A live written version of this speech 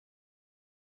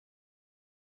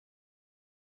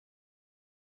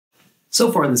So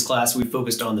far in this class, we've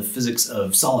focused on the physics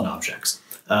of solid objects.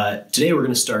 Today we're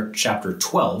going to start chapter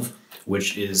 12,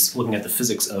 which is looking at the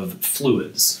physics of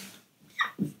fluids.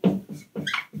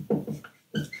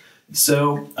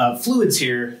 So fluids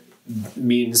here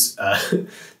means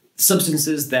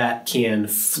substances that can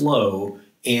flow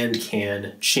and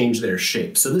can change their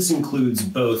shape. So this includes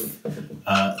both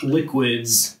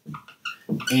liquids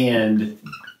and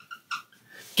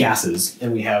gases,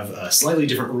 and we have slightly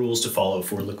different rules to follow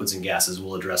for liquids and gases.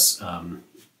 We'll address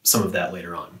some of that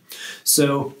later on.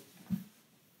 So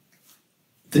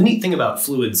the neat thing about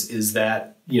fluids is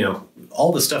that, you know,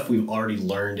 all the stuff we've already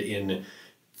learned in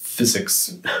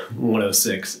Physics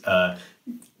 106,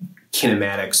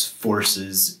 kinematics,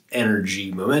 forces,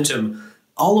 energy, momentum,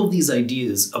 all of these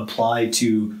ideas apply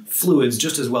to fluids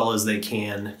just as well as they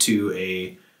can to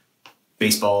a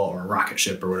baseball or a rocket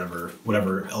ship or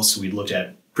whatever else we looked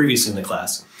at previously in the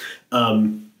class.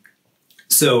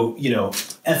 So, you know,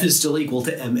 F is still equal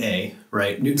to ma,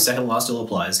 right? Newton's second law still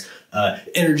applies.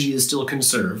 Energy is still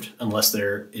conserved unless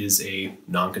there is a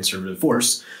non-conservative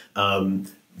force.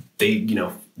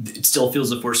 It still feels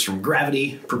the force from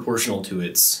gravity proportional to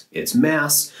its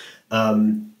mass.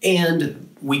 And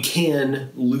we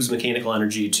can lose mechanical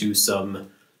energy to some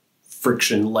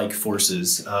friction-like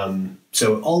forces.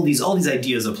 So all these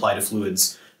ideas apply to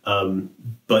fluids,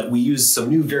 but we use some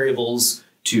new variables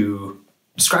to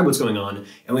describe what's going on,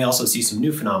 and we also see some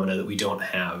new phenomena that we don't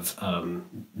have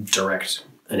direct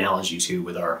analogy to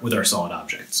with our solid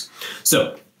objects.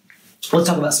 So let's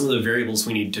talk about some of the variables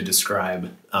we need to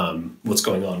describe what's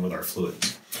going on with our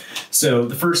fluids. So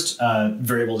the first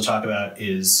variable to talk about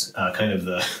is kind of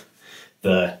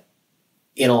the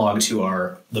analog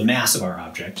to the mass of our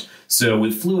object. So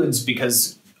with fluids,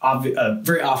 because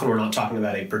very often we're not talking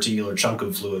about a particular chunk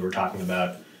of fluid, we're talking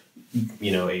about,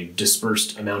 you know, a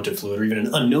dispersed amount of fluid or even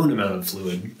an unknown amount of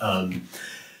fluid.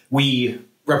 We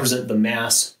represent the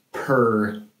mass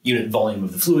per unit volume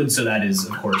of the fluid. So that is,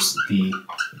 of course, the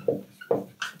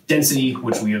density,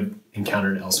 which we have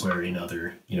encountered elsewhere in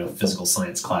other, physical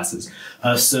science classes.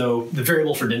 So the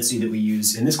variable for density that we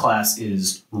use in this class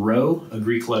is rho, a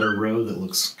Greek letter rho that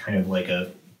looks kind of like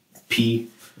a P.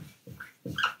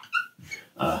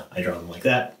 I draw them like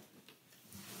that,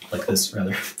 like this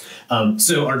rather.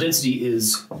 So our density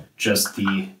is just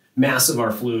the mass of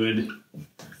our fluid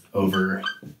over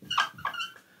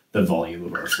the volume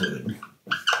of our fluid.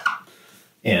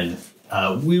 And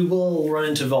we will run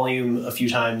into volume a few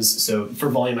times. So for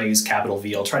volume, I use capital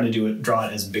V. I'll try to draw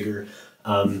it as bigger.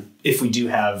 If we do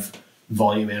have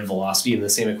volume and velocity in the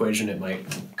same equation, it might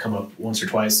come up once or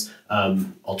twice.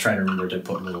 I'll try to remember to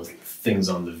put little things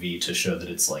on the V to show that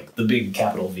it's like the big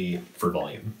capital V for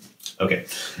volume. Okay,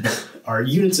 our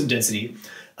units of density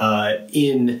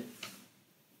in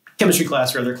chemistry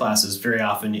class or other classes, very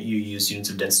often you use units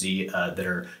of density that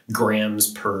are grams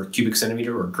per cubic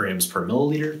centimeter or grams per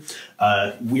milliliter.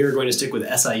 We are going to stick with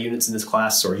SI units in this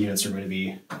class, so our units are going to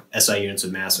be SI units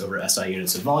of mass over SI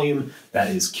units of volume.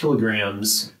 That is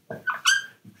kilograms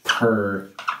per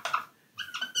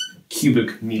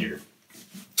cubic meter.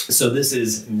 So this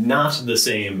is not the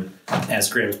same as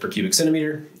grams per cubic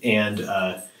centimeter. And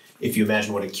if you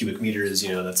imagine what a cubic meter is,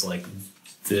 that's like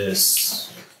this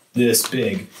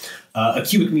big. A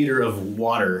cubic meter of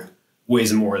water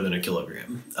weighs more than a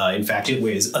kilogram. In fact, it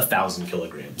weighs 1,000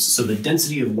 kilograms. So the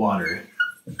density of water,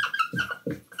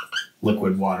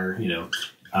 liquid water, to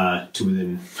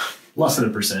within less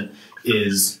than 1%,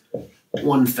 is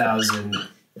 1,000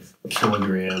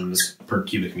 kilograms per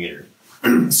cubic meter.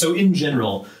 So in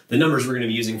general, the numbers we're going to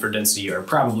be using for density are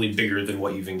probably bigger than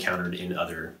what you've encountered in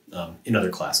other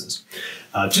classes.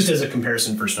 Just as a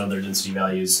comparison for some other density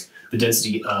values, the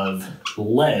density of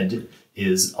lead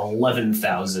is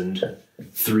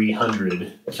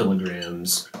 11,300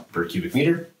 kilograms per cubic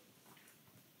meter.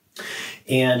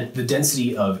 And the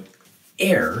density of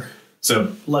air,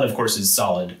 so lead, of course, is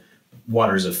solid.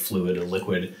 Water is a fluid, a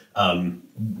liquid.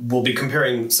 We'll be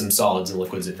comparing some solids and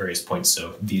liquids at various points,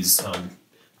 so these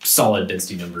solid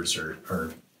density numbers are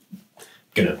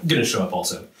gonna show up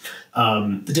also.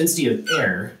 The density of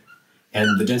air,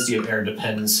 and the density of air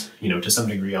depends, to some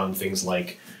degree on things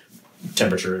like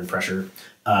temperature and pressure.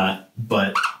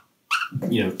 But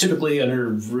typically under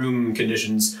room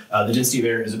conditions, the density of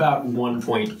air is about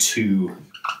 1.2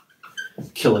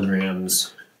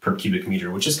 kilograms per cubic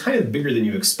meter, which is kind of bigger than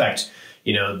you expect.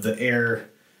 The air,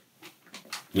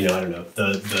 I don't know,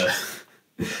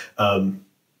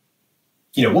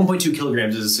 1.2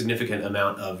 kilograms is a significant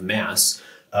amount of mass.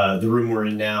 The room we're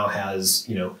in now has,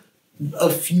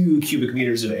 a few cubic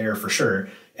meters of air for sure.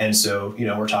 And so,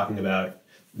 we're talking about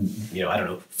I don't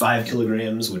know, 5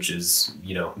 kilograms, which is,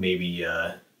 maybe,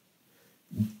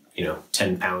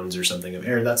 10 pounds or something of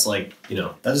air. That's like,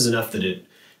 that is enough that it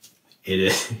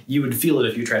you would feel it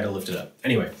if you tried to lift it up.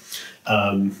 Anyway,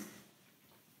 so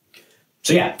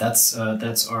yeah, that's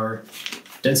our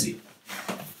density.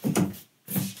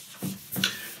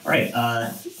 All right,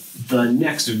 the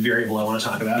next variable I want to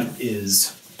talk about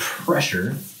is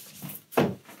pressure.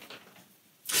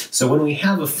 So when we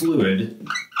have a fluid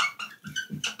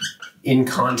in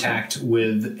contact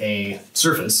with a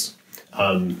surface,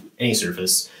 any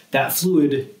surface, that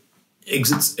fluid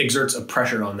exerts a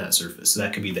pressure on that surface. So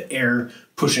that could be the air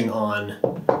pushing on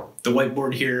the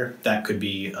whiteboard here. That could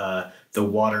be the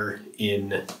water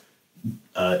in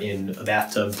a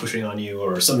bathtub pushing on you,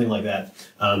 or something like that.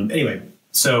 Anyway,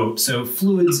 so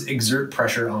fluids exert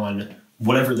pressure on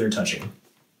whatever they're touching,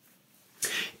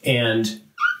 and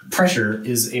pressure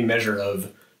is a measure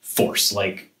of force.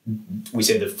 Like we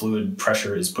say, the fluid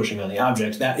pressure is pushing on the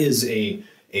object. That is a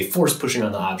force pushing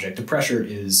on the object. The pressure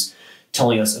is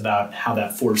telling us about how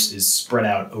that force is spread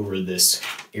out over this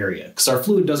area. Because our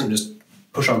fluid doesn't just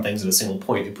push on things at a single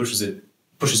point; it pushes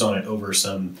on it over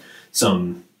some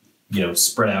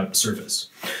spread out surface.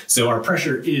 So our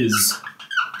pressure is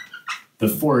the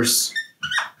force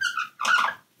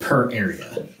per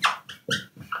area.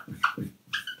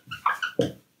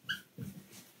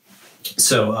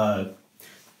 So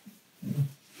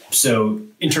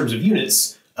in terms of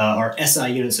units, our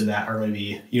SI units of that are going to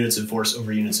be units of force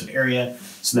over units of area.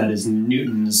 So that is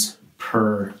newtons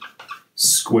per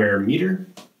square meter.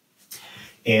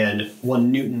 And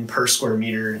 1 Newton per square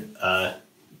meter,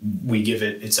 we give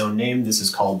it its own name. This is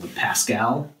called the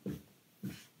Pascal,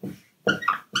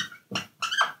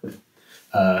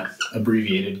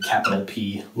 abbreviated capital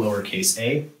P, lowercase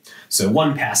a. So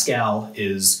 1 Pascal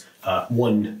is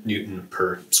 1 Newton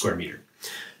per square meter.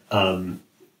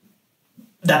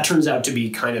 That turns out to be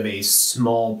kind of a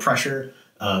small pressure.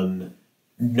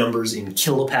 Numbers in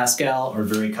kilopascal are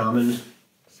very common,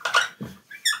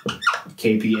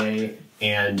 kPa.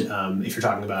 And if you're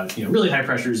talking about really high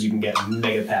pressures, you can get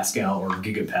megapascal or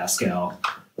gigapascal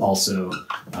also,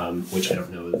 which I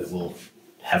don't know that we'll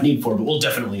have need for, but we'll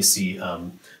definitely see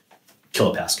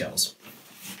kilopascals.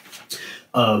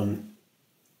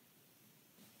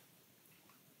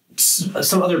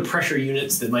 Some other pressure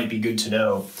units that might be good to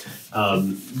know.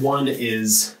 One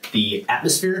is the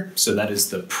atmosphere. So that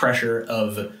is the pressure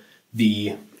of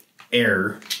the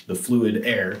air, the fluid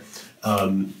air,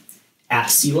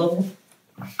 at sea level.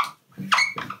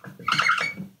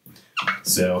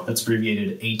 So that's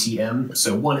abbreviated ATM.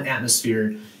 So 1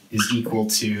 atmosphere is equal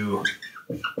to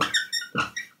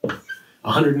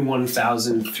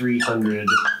 101,300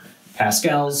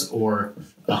 pascals, or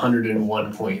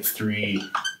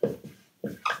 101.3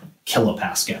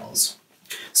 kilopascals.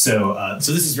 So this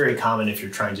is very common if you're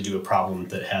trying to do a problem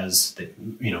that has that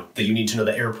you need to know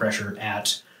the air pressure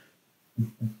at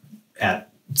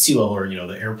sea level, or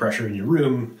the air pressure in your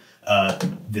room.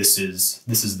 This is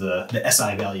the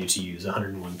SI value to use,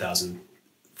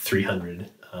 101,300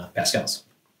 pascals.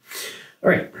 All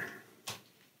right,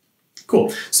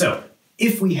 cool. So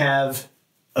if we have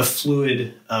a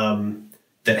fluid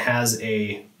that has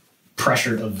a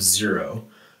pressure of 0,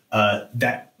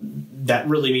 that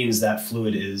really means that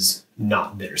fluid is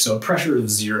not there. So a pressure of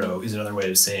 0 is another way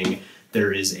of saying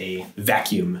there is a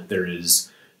vacuum. There is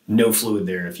no fluid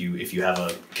there. If you have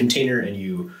a container and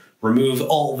you remove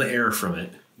all the air from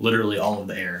it, literally all of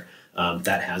the air,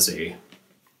 that has a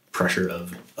pressure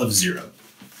of 0.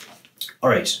 All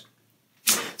right.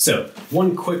 So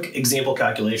one quick example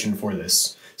calculation for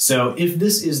this. So if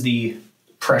this is the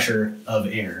pressure of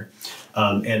air,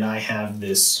 and I have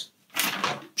this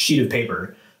sheet of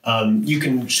paper, you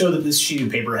can show that this sheet of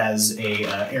paper has a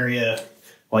area.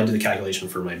 Well, I did the calculation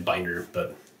for my binder,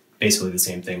 but basically the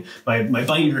same thing. My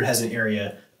binder has an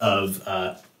area of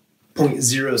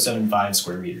 0.075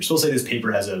 square meters. So we'll say this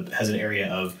paper has an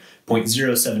area of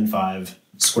 0.075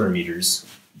 square meters.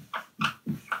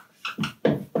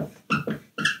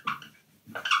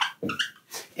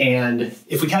 And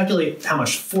if we calculate how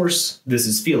much force this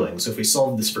is feeling, so if we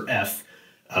solve this for F,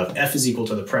 F is equal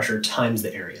to the pressure times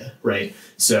the area, right?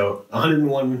 So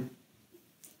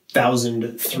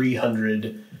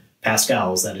 101,300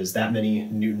 pascals, that is that many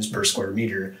newtons per square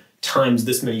meter, times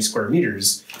this many square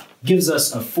meters, gives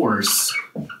us a force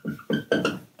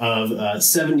of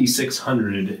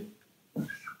 7,600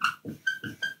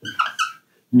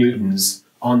 newtons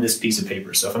on this piece of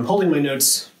paper. So if I'm holding my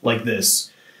notes like this,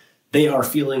 they are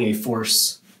feeling a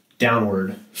force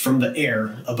downward from the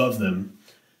air above them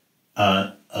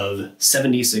of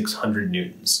 7,600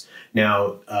 newtons.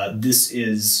 Now, this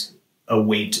is a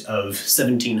weight of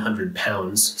 1,700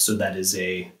 pounds. So that is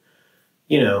a,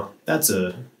 that's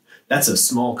a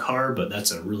small car, but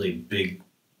that's a really big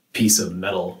piece of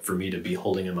metal for me to be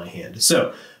holding in my hand.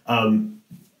 So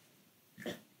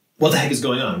what the heck is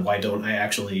going on? Why don't I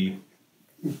actually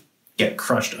get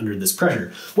crushed under this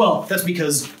pressure? Well, that's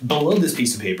because below this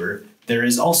piece of paper, there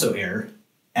is also air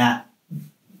at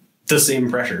the same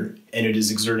pressure, and it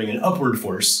is exerting an upward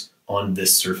force on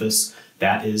this surface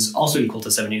that is also equal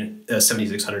to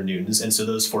 7,600 newtons. And so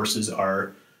those forces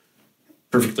are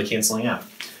perfectly canceling out.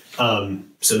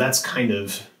 So that's kind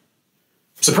of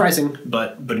surprising,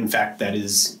 but in fact, that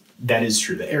is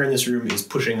true. The air in this room is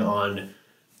pushing on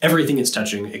everything it's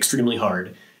touching extremely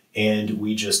hard. And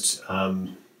we just,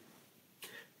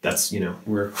 that's,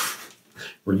 we're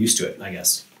used to it, I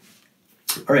guess.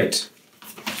 All right.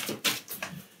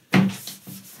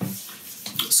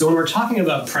 So when we're talking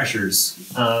about pressures,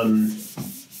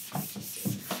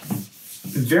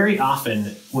 very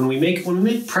often when we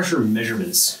make pressure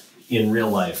measurements in real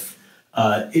life,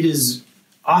 it is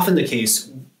often the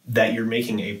case that you're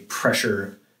making a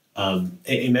pressure,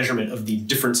 a measurement of the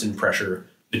difference in pressure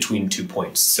between 2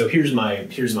 points. So here's my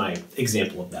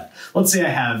example of that. Let's say I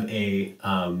have a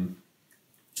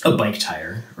bike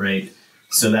tire, right?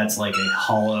 So that's like a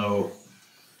hollow,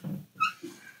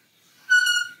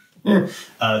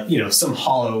 some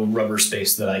hollow rubber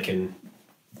space that I can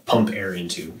pump air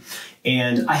into.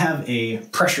 And I have a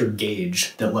pressure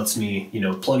gauge that lets me,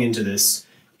 plug into this,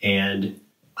 and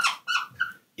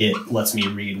it lets me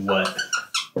read what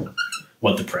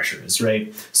the pressure is,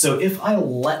 right? So if I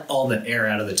let all the air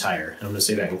out of the tire, and I'm gonna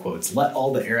say that in quotes, let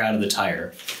all the air out of the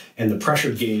tire, and the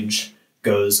pressure gauge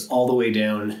goes all the way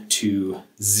down to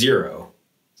 0,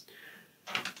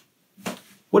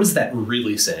 what is that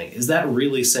really saying? Is that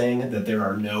really saying that there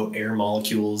are no air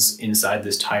molecules inside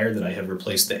this tire, that I have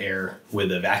replaced the air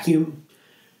with a vacuum?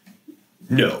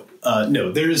 No, no,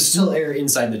 there is still air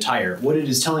inside the tire. What it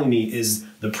is telling me is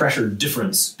the pressure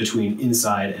difference between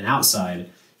inside and outside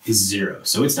is 0.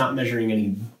 So it's not measuring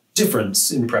any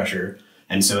difference in pressure.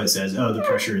 And so it says, oh, the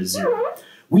pressure is 0.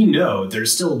 We know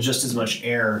there's still just as much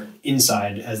air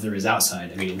inside as there is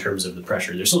outside. I mean, in terms of the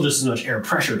pressure, there's still just as much air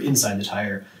pressure inside the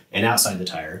tire and outside the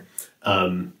tire.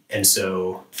 And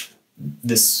so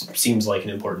this seems like an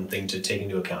important thing to take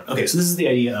into account. Okay, so this is the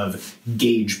idea of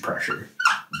gauge pressure.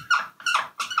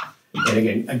 And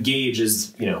again, a gauge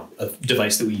is, a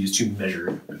device that we use to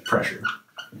measure pressure.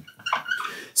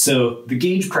 So the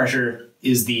gauge pressure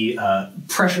is the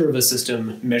pressure of a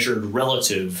system measured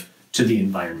relative to the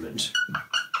environment.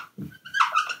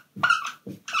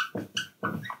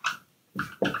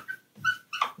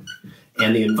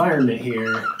 And the environment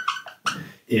here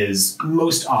is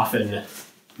most often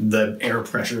the air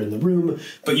pressure in the room,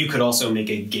 but you could also make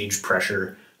a gauge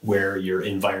pressure where your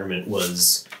environment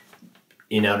was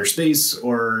in outer space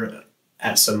or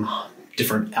at some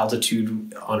different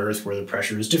altitude on Earth where the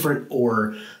pressure is different,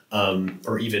 or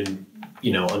even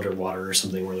underwater or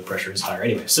something where the pressure is higher.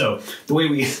 Anyway, so the way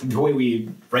we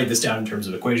write this down in terms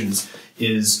of equations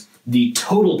is the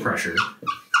total pressure.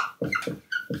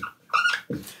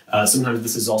 Sometimes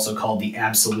this is also called the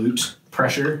absolute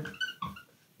pressure.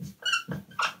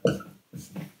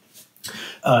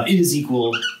 It is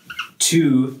equal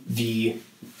to the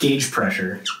gauge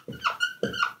pressure,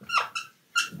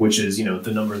 which is,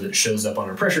 the number that shows up on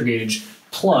our pressure gauge,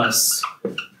 plus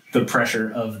the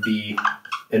pressure of the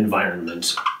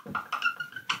environment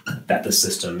that the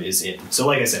system is in. So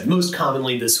like I said, most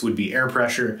commonly this would be air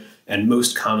pressure, and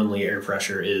most commonly air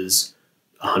pressure is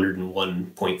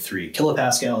 101.3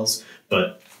 kilopascals,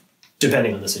 but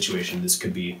depending on the situation, this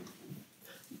could be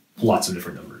lots of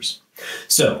different numbers.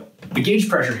 So the gauge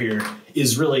pressure here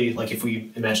is really like if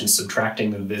we imagine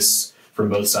subtracting this from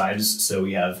both sides, so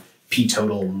we have P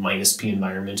total minus P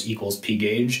environment equals P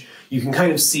gauge, you can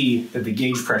kind of see that the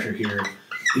gauge pressure here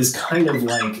is kind of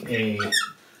like a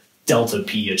delta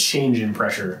P, a change in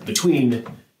pressure between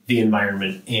the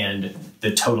environment and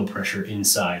the total pressure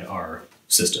inside our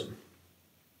system.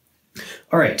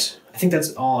 All right, I think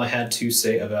that's all I had to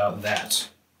say about that.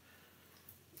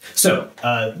 So,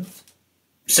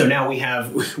 so now we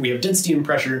have density and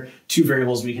pressure, two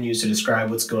variables we can use to describe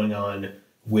what's going on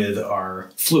with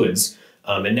our fluids.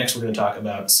 And next we're going to talk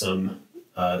about some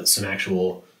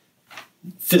actual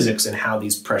physics and how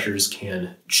these pressures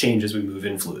can change as we move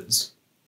in fluids.